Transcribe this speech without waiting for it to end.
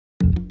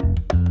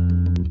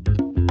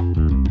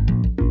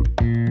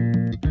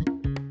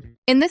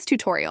In this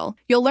tutorial,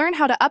 you'll learn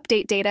how to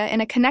update data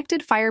in a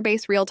connected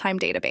Firebase Realtime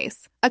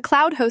Database, a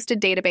cloud-hosted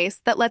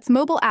database that lets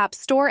mobile apps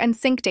store and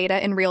sync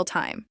data in real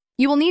time.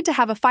 You will need to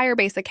have a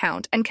Firebase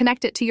account and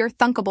connect it to your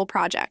Thunkable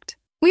project.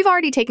 We've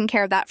already taken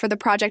care of that for the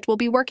project we'll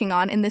be working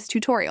on in this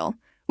tutorial.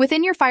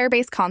 Within your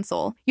Firebase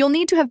console, you'll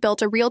need to have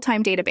built a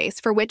real-time database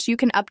for which you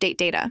can update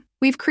data.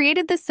 We've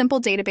created this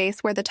simple database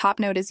where the top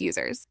node is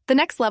users. The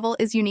next level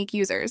is unique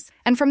users,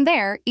 and from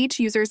there, each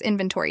user's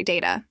inventory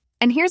data.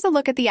 And here's a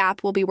look at the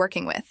app we'll be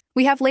working with.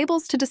 We have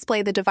labels to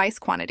display the device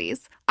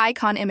quantities,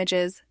 icon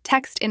images,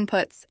 text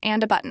inputs,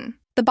 and a button.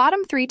 The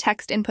bottom 3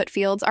 text input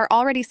fields are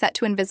already set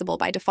to invisible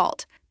by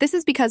default. This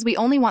is because we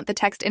only want the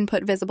text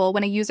input visible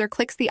when a user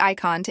clicks the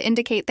icon to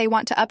indicate they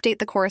want to update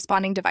the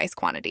corresponding device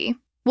quantity.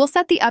 We'll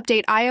set the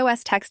Update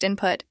iOS text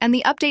input and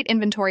the Update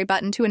Inventory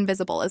button to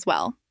invisible as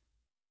well.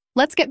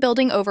 Let's get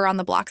building over on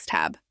the Blocks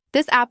tab.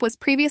 This app was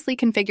previously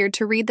configured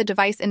to read the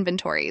device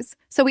inventories,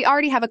 so we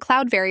already have a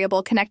cloud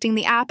variable connecting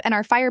the app and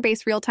our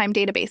Firebase Realtime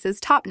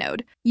Database's top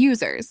node,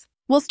 users.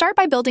 We'll start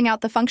by building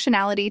out the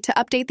functionality to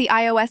update the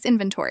iOS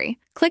inventory.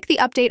 Click the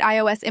Update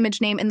iOS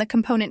image name in the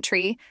component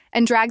tree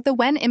and drag the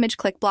When Image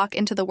Click block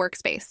into the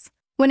workspace.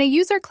 When a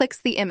user clicks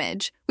the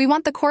image, we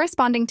want the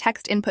corresponding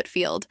text input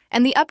field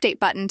and the Update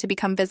button to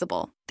become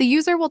visible. The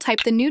user will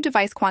type the new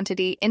device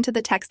quantity into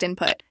the text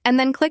input and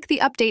then click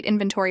the Update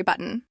Inventory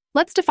button.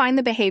 Let's define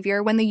the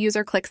behavior when the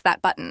user clicks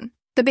that button.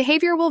 The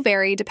behavior will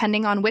vary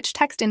depending on which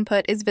text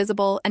input is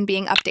visible and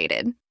being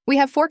updated. We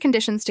have 4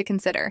 conditions to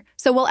consider,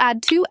 so we'll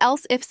add 2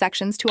 else-if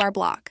sections to our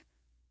block.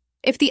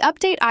 If the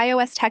Update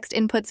iOS text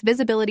input's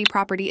visibility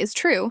property is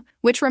true,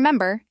 which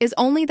remember, is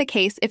only the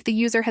case if the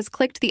user has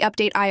clicked the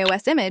Update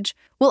iOS image,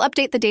 we'll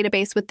update the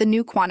database with the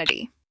new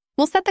quantity.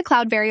 We'll set the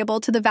cloud variable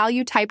to the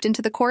value typed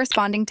into the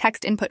corresponding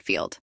text input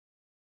field.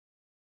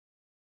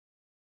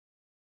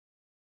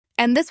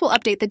 And this will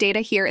update the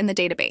data here in the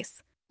database.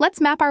 Let's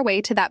map our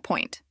way to that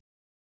point.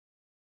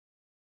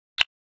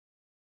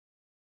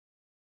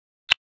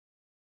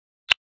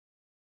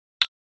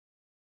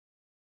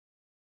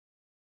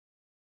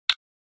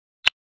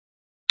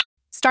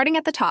 Starting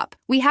at the top,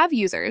 we have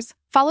users,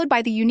 followed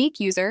by the unique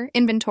user,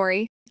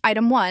 inventory,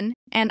 item 1,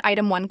 and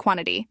item 1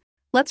 quantity.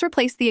 Let's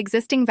replace the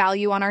existing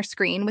value on our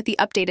screen with the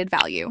updated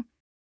value.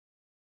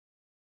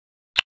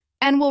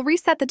 And we'll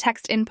reset the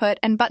text input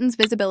and buttons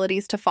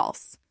visibilities to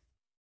false.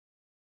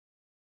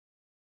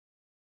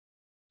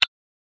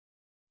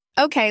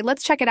 Okay,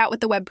 let's check it out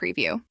with the web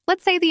preview.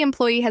 Let's say the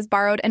employee has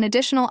borrowed an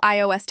additional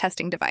iOS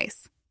testing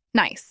device.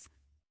 Nice.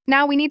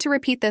 Now we need to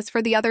repeat this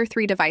for the other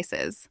 3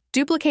 devices.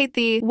 Duplicate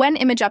the When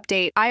Image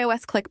Update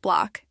iOS click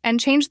block and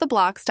change the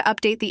blocks to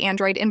update the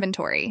Android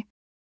inventory.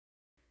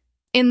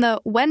 In the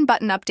When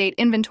Button Update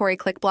Inventory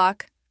click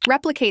block,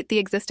 replicate the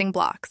existing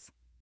blocks.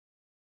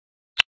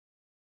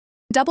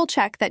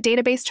 Double-check that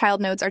database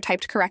child nodes are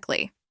typed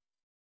correctly.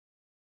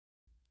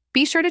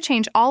 Be sure to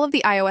change all of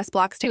the iOS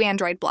blocks to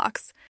Android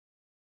blocks.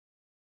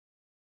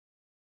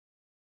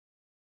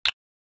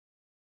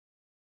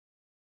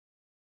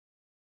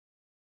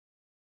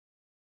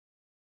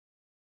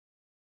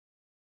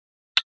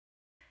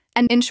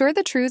 And ensure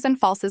the trues and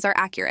falses are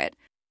accurate.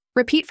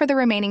 Repeat for the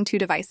remaining 2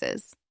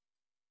 devices.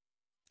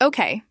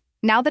 Okay,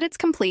 now that it's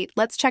complete,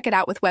 let's check it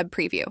out with web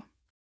preview.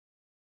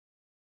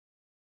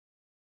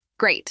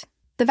 Great.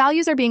 The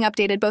values are being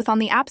updated both on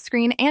the app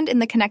screen and in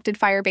the connected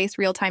Firebase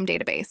Realtime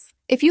Database.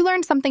 If you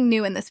learned something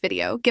new in this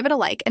video, give it a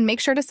like and make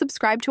sure to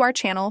subscribe to our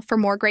channel for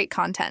more great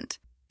content.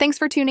 Thanks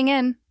for tuning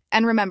in,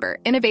 and remember,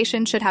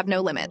 innovation should have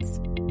no limits.